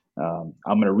locations. I'm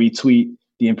going to retweet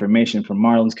the information from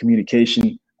Marlins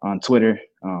Communication on Twitter,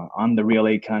 on The Real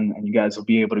Akon, and you guys will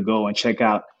be able to go and check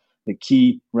out the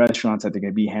key restaurants that they're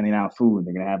going to be handing out food.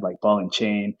 They're going to have like Ball and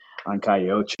Chain on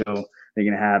Calle Ocho. They're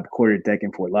going to have Quarter Deck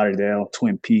in Fort Lauderdale,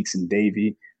 Twin Peaks and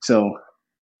Davie. So,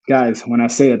 guys, when I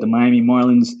say that the Miami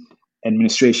Marlins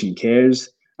administration cares,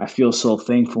 I feel so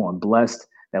thankful and blessed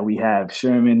that we have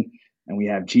Sherman and we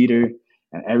have Jeter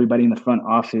and everybody in the front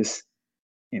office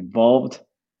involved,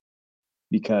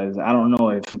 because I don't know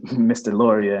if Mr.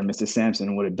 Loria and Mr.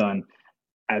 Sampson would have done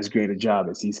as great a job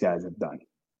as these guys have done.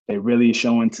 They're really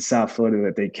showing to South Florida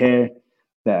that they care,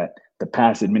 that the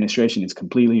past administration is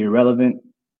completely irrelevant.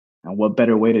 And what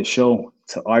better way to show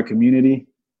to our community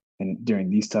and during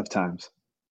these tough times?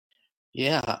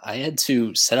 Yeah, I had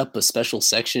to set up a special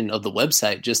section of the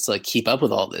website just to keep up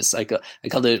with all this. I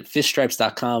called it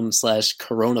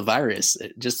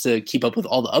fishstripes.com/coronavirus just to keep up with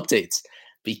all the updates,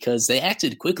 because they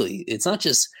acted quickly. It's not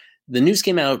just the news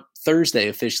came out Thursday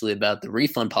officially about the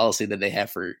refund policy that they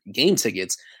have for game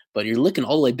tickets, but you're looking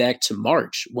all the way back to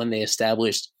March when they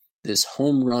established this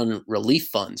home run relief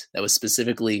fund that was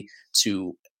specifically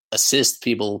to assist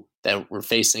people that were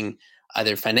facing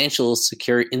either financial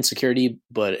insecurity,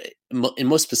 but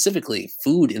most specifically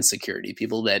food insecurity,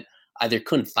 people that either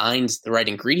couldn't find the right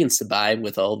ingredients to buy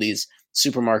with all these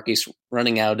supermarkets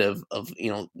running out of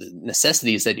the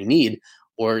necessities that you need,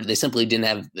 or they simply didn't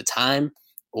have the time,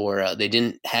 or they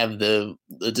didn't have the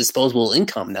disposable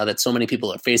income now that so many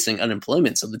people are facing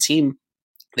unemployment. So the team,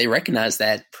 they recognized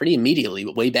that pretty immediately,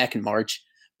 way back in March,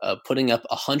 putting up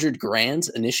 $100,000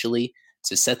 initially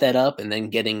to set that up, and then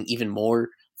getting even more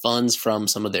funds from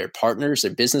some of their partners,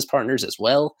 their business partners as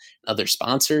well, other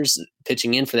sponsors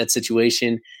pitching in for that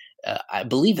situation. I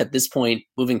believe at this point,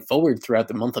 moving forward throughout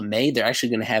the month of May, they're actually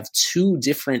going to have 2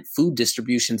 different food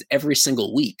distributions every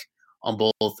single week on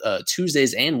both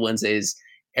Tuesdays and Wednesdays,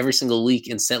 every single week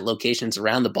in set locations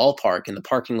around the ballpark and the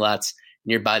parking lots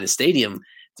nearby the stadium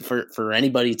for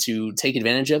anybody to take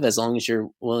advantage of, as long as you're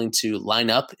willing to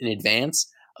line up in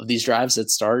advance of these drives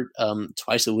that start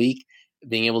twice a week,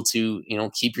 being able to,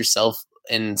 keep yourself,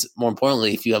 and more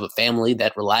importantly, if you have a family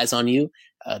that relies on you,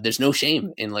 there's no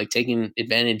shame in taking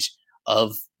advantage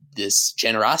of this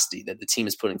generosity that the team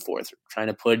is putting forth, trying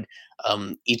to put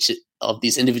each of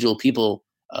these individual people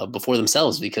before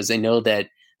themselves, because they know that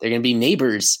they're going to be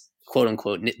neighbors, quote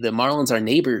unquote. The Marlins are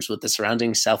neighbors with the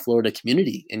surrounding South Florida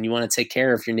community, and you want to take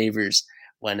care of your neighbors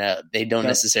when they don't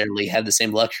necessarily have the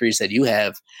same luxuries that you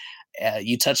have.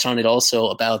 You touched on it also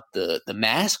about the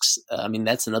masks. I mean,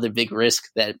 that's another big risk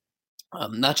that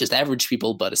not just average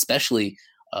people, but especially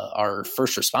our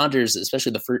first responders,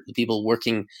 especially the people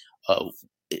working,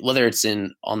 whether it's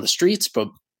on the streets, but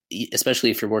especially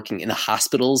if you're working in the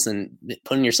hospitals and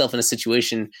putting yourself in a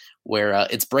situation where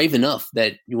it's brave enough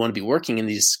that you want to be working in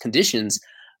these conditions,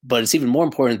 But it's even more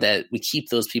important that we keep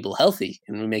those people healthy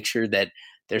and we make sure that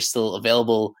they're still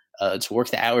available to work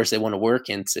the hours they want to work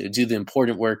and to do the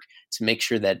important work to make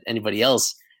sure that anybody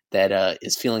else that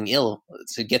is feeling ill,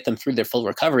 to get them through their full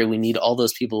recovery. We need all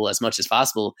those people as much as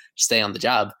possible to stay on the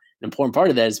job. An important part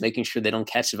of that is making sure they don't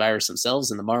catch the virus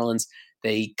themselves. And the Marlins,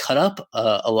 they cut up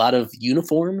a lot of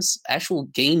uniforms, actual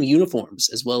game uniforms,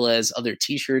 as well as other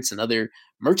T-shirts and other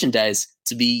merchandise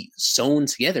to be sewn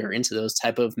together into those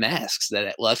type of masks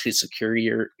that will actually secure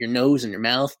your nose and your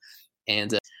mouth.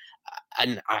 And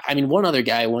I mean, one other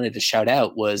guy I wanted to shout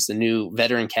out was the new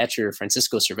veteran catcher,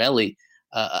 Francisco Cervelli.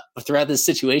 Throughout this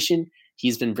situation,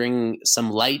 he's been bringing some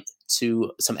light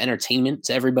to some entertainment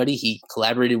to everybody. He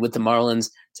collaborated with the Marlins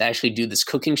to actually do this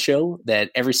cooking show that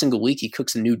every single week he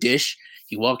cooks a new dish.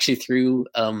 He walks you through.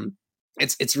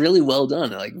 It's really well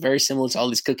done, like very similar to all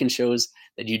these cooking shows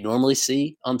that you normally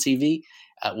see on TV,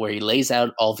 where he lays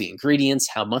out all the ingredients,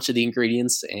 how much of the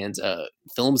ingredients, and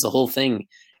films the whole thing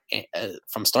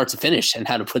from start to finish, and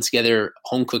how to put together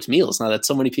home cooked meals. Now that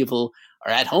so many people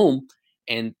are at home,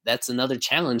 and that's another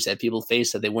challenge that people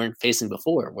face that they weren't facing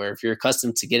before, where if you're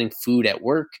accustomed to getting food at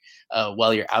work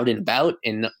while you're out and about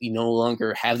and you no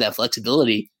longer have that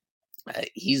flexibility,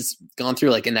 he's gone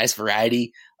through like a nice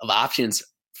variety of options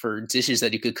for dishes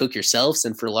that you could cook yourselves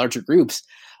and for larger groups.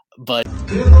 But I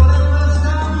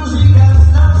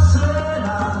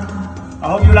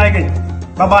hope you like it.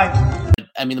 Bye-bye.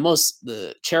 I mean,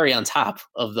 the cherry on top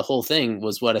of the whole thing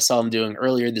was what I saw him doing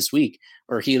earlier this week,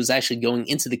 where he was actually going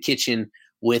into the kitchen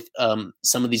with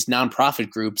some of these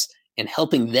nonprofit groups and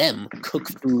helping them cook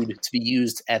food to be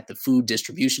used at the food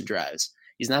distribution drives.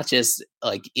 He's not just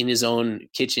like in his own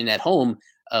kitchen at home,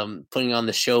 putting on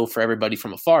the show for everybody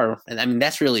from afar. And I mean,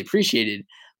 that's really appreciated,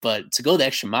 but to go the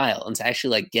extra mile and to actually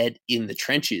like get in the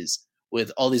trenches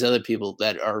with all these other people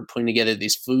that are putting together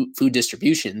these food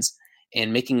distributions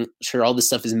and making sure all this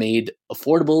stuff is made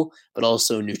affordable, but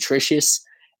also nutritious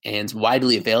and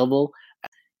widely available.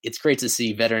 It's great to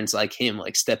see veterans like him,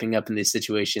 like stepping up in these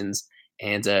situations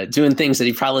and doing things that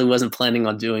he probably wasn't planning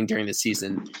on doing during the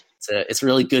season. It's a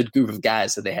really good group of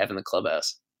guys that they have in the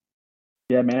clubhouse.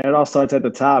 Yeah, man, it all starts at the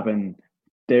top. And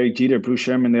Derek Jeter, Bruce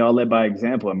Sherman, they all led by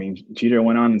example. I mean, Jeter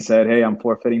went on and said, "Hey, I'm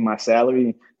forfeiting my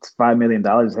salary. It's $5 million.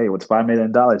 Hey, what's $5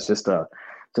 million?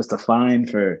 Just a fine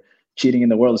for cheating in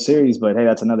the World Series." But hey,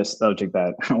 that's another subject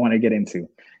that I want to get into.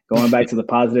 Going back to the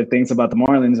positive things about the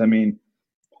Marlins, I mean,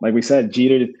 like we said,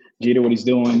 Jeter, what he's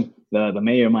doing. The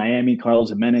mayor of Miami, Carlos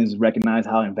Jimenez, recognized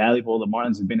how invaluable the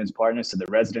Marlins have been as partners to the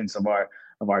residents of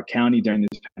our county during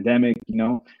this pandemic. You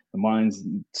know, the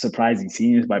Marlins surprising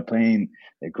seniors by paying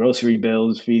their grocery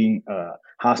bills, feeding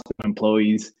hospital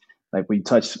employees. Like we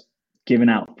touched, giving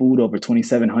out food, over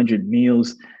 2,700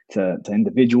 meals to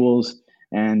individuals.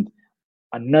 And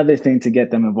another thing to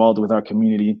get them involved with our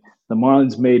community, the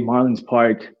Marlins made Marlins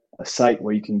Park a site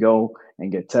where you can go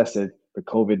and get tested for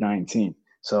COVID-19.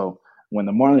 So when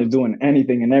the Marlins are doing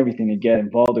anything and everything to get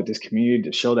involved with this community,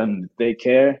 to show them that they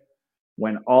care,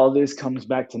 when all this comes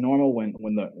back to normal,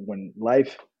 when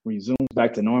life resumes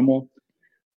back to normal,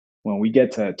 when we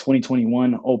get to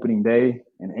 2021 opening day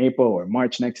in April or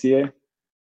March next year,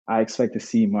 I expect to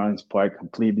see Marlins Park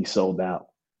completely sold out,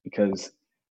 because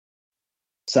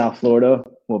South Florida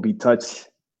will be touched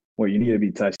where you need to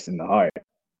be touched, in the heart.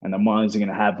 And the Marlins are going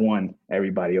to have won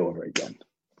everybody over again.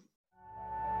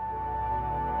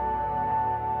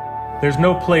 There's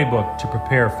no playbook to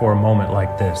prepare for a moment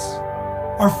like this.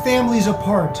 Our families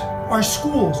apart, our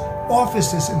schools,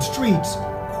 offices, and streets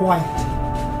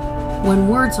quiet. When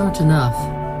words aren't enough,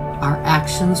 our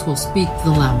actions will speak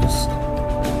the loudest.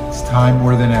 It's time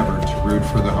more than ever to root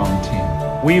for the home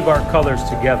team. Weave our colors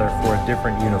together for a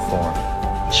different uniform.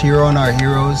 Cheer on our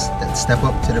heroes that step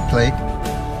up to the plate.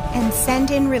 And send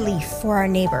in relief for our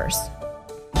neighbors.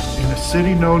 In a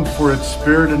city known for its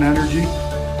spirit and energy,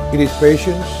 it is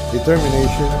patience,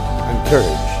 determination, and courage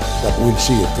that will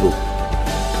see it through.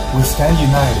 We stand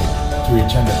united to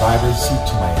return the vibrancy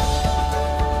to Miami.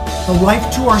 The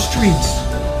life to our streets.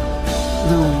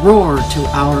 The roar to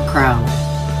our crowd.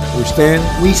 We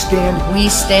stand. We stand. We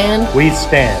stand. We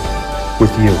stand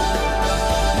with you.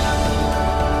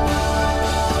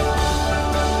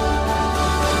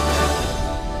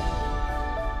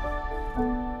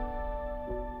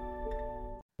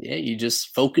 Yeah, you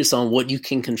just focus on what you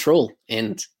can control.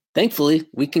 And thankfully,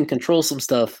 we can control some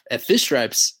stuff at Fish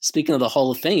Stripes. Speaking of the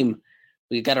Hall of Fame,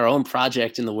 we got our own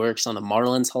project in the works on the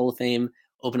Marlins Hall of Fame,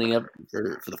 opening up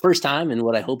for the first time, and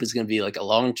what I hope is going to be like a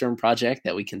long-term project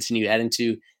that we continue adding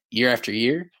to year after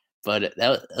year. But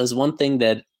that was one thing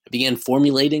that I began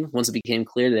formulating once it became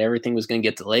clear that everything was going to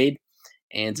get delayed.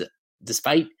 And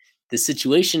despite the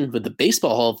situation with the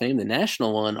Baseball Hall of Fame, the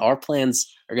national one, our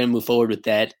plans are going to move forward with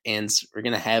that, and we're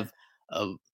going to have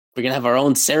our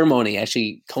own ceremony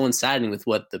actually coinciding with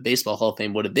what the Baseball Hall of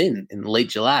Fame would have been in late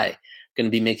July. Going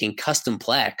to be making custom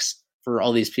plaques for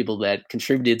all these people that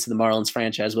contributed to the Marlins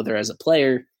franchise, whether as a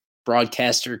player,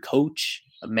 broadcaster, coach,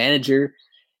 a manager,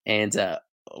 and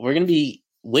we're going to be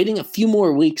waiting a few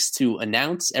more weeks to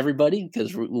announce everybody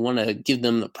because we want to give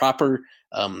them the proper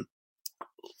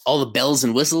all the bells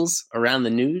and whistles around the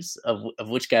news of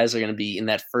which guys are going to be in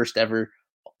that first ever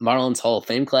Marlins Hall of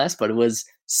Fame class. But it was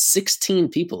 16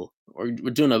 people. We're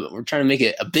trying to make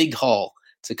it a big haul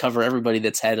to cover everybody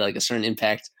that's had like a certain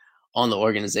impact on the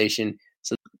organization.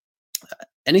 So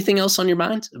anything else on your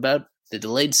mind about the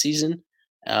delayed season?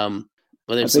 Whether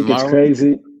it's I think it's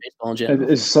crazy. Baseball in general.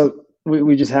 It's so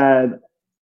we just had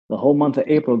the whole month of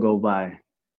April go by,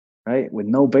 right, with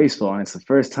no baseball, and it's the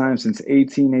first time since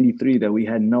 1883 that we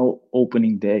had no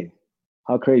opening day.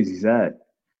 How crazy is that?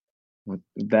 With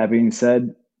that being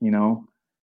said,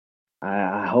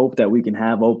 I hope that we can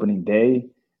have opening day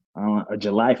on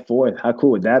July 4th. How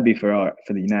cool would that be for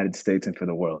the United States and for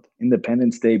the world?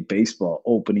 Independence Day baseball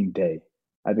opening day.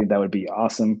 I think that would be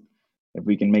awesome if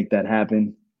we can make that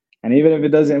happen. And even if it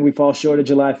doesn't, we fall short of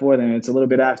July 4th and it's a little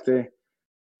bit after,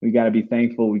 we got to be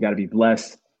thankful. We got to be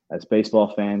blessed as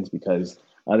baseball fans because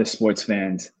other sports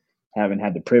fans haven't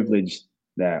had the privilege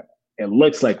that it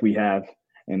looks like we have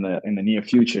in the near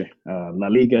future. La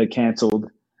Liga canceled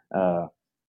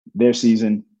their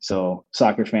season, so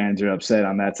soccer fans are upset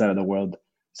on that side of the world.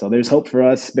 So there's hope for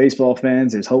us baseball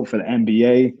fans. There's hope for the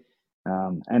NBA,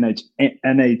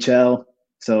 NHL.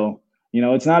 So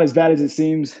it's not as bad as it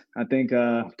seems. I think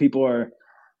people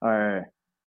are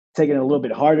taking it a little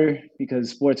bit harder because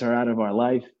sports are out of our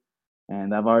life.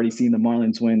 And I've already seen the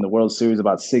Marlins win the World Series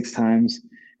about 6 times.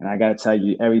 And I got to tell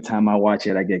you, every time I watch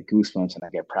it, I get goosebumps and I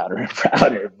get prouder and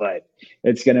prouder. But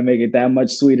it's going to make it that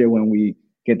much sweeter when we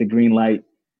get the green light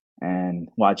and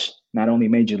watch not only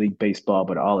Major League Baseball,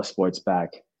 but all the sports back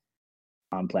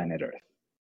on planet Earth.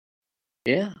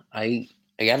 Yeah, I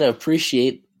got to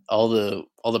appreciate all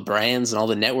the brands and all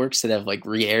the networks that have like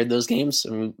re-aired those games.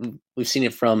 I mean, we've seen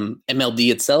it from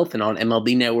MLB itself and on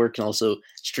MLB Network and also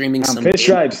streaming on Fish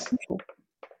Stripes.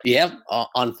 Yeah,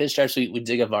 on Fish Stripes, we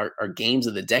dig up our games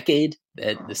of the decade,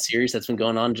 that the series that's been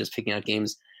going on, just picking out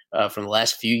games from the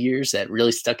last few years that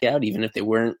really stuck out, even if they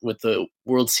weren't with the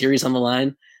World Series on the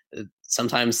line.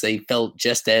 Sometimes they felt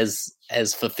just as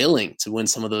fulfilling to win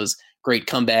some of those great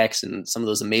comebacks and some of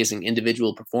those amazing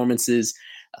individual performances.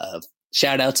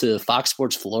 Shout out to Fox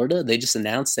Sports Florida. They just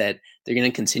announced that they're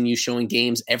going to continue showing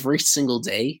games every single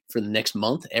day for the next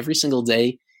month, every single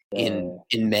day in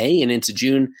May and into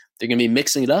June. They're going to be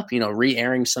mixing it up,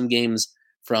 re-airing some games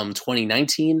from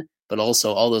 2019, but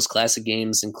also all those classic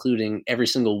games, including every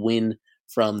single win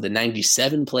from the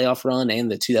 97 playoff run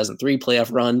and the 2003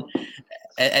 playoff run.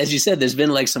 As you said, there's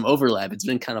been like some overlap. It's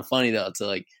been kind of funny though to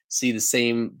like see the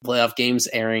same playoff games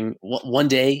airing one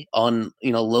day on,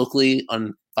 locally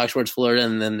on Fox Sports Florida,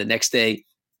 and then the next day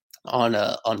on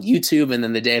YouTube, and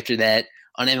then the day after that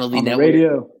on MLB on Network, the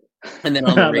radio, and then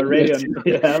on the radio.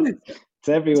 Yeah, it's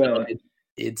everywhere. So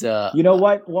it's you know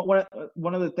what?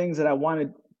 One of the things that I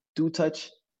want to touch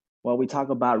while we talk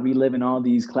about reliving all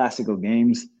these classical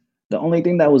games, the only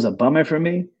thing that was a bummer for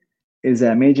me is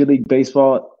that Major League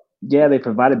Baseball, yeah, they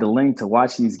provided the link to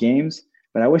watch these games,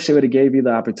 but I wish they would have gave you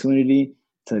the opportunity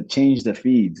to change the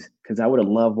feeds, because I would have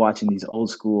loved watching these old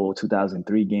school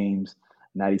 2003 games,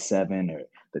 97 or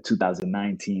the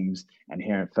 2009 teams, and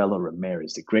hearing Fellow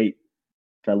Ramirez, the great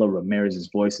Fellow Ramirez's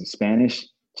voice in Spanish,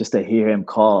 just to hear him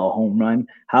call a home run.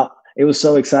 How it was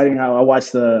so exciting. How I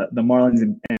watched the Marlins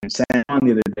in San Juan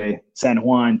the other day, San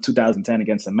Juan 2010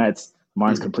 against the Mets.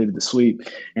 Marlins completed the sweep,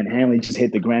 and Hanley just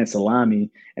hit the grand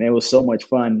salami, and it was so much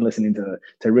fun listening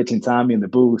to Rich and Tommy in the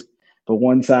booth. But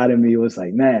one side of me was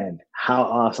like, man, how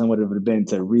awesome would it have been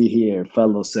to rehear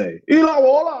Fellow say, "Y la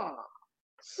bola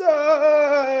se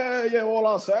llevó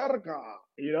la cerca,"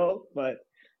 But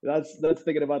that's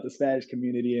thinking about the Spanish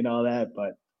community and all that.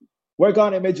 But work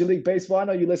on it, Major League Baseball. I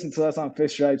know you listen to us on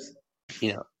Fish Stripes.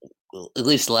 At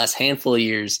least the last handful of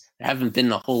years, there haven't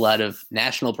been a whole lot of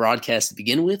national broadcasts to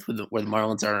begin with where the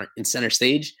Marlins are in center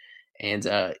stage. And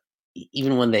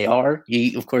even when they are,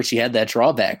 of course, you had that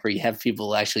drawback where you have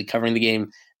people actually covering the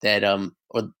game that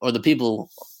or the people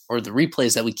or the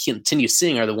replays that we continue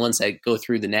seeing are the ones that go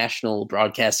through the national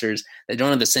broadcasters that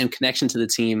don't have the same connection to the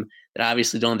team, that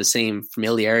obviously don't have the same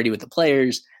familiarity with the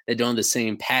players, that don't have the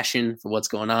same passion for what's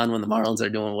going on when the Marlins are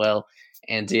doing well.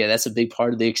 And yeah, that's a big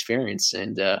part of the experience.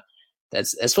 And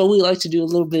that's what we like to do a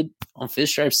little bit on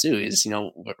Fish Stripes too, is,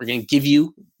 we're going to give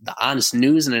you the honest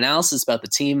news and analysis about the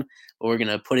team, but we're going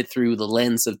to put it through the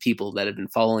lens of people that have been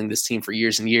following this team for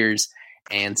years and years,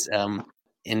 and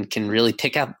can really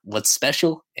pick out what's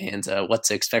special and what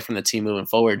to expect from the team moving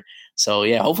forward. So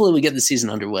yeah, hopefully we get the season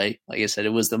underway. Like I said, it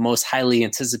was the most highly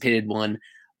anticipated one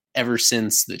ever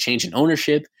since the change in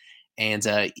ownership. And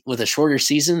with a shorter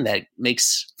season, that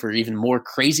makes for even more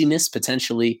craziness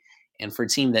potentially. And for a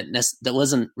team that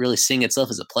wasn't really seeing itself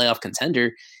as a playoff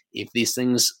contender, if these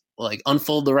things like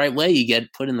unfold the right way, you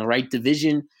get put in the right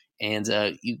division, and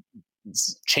you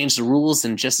change the rules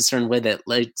in just a certain way that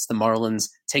lets the Marlins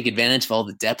take advantage of all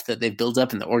the depth that they've built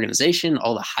up in the organization,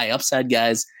 all the high upside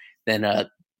guys, then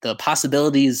the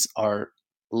possibilities are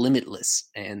limitless.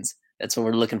 And that's what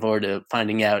we're looking forward to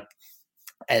finding out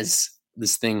as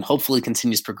this thing hopefully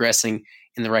continues progressing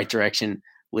in the right direction.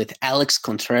 With Alex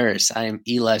Contreras, I am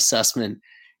Eli Sussman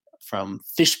from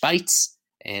Fish Bites,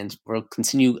 and we'll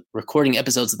continue recording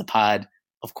episodes of the pod.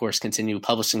 Of course, continue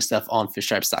publishing stuff on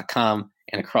fishstripes.com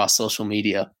and across social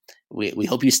media. We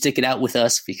hope you stick it out with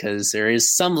us, because there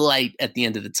is some light at the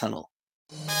end of the tunnel.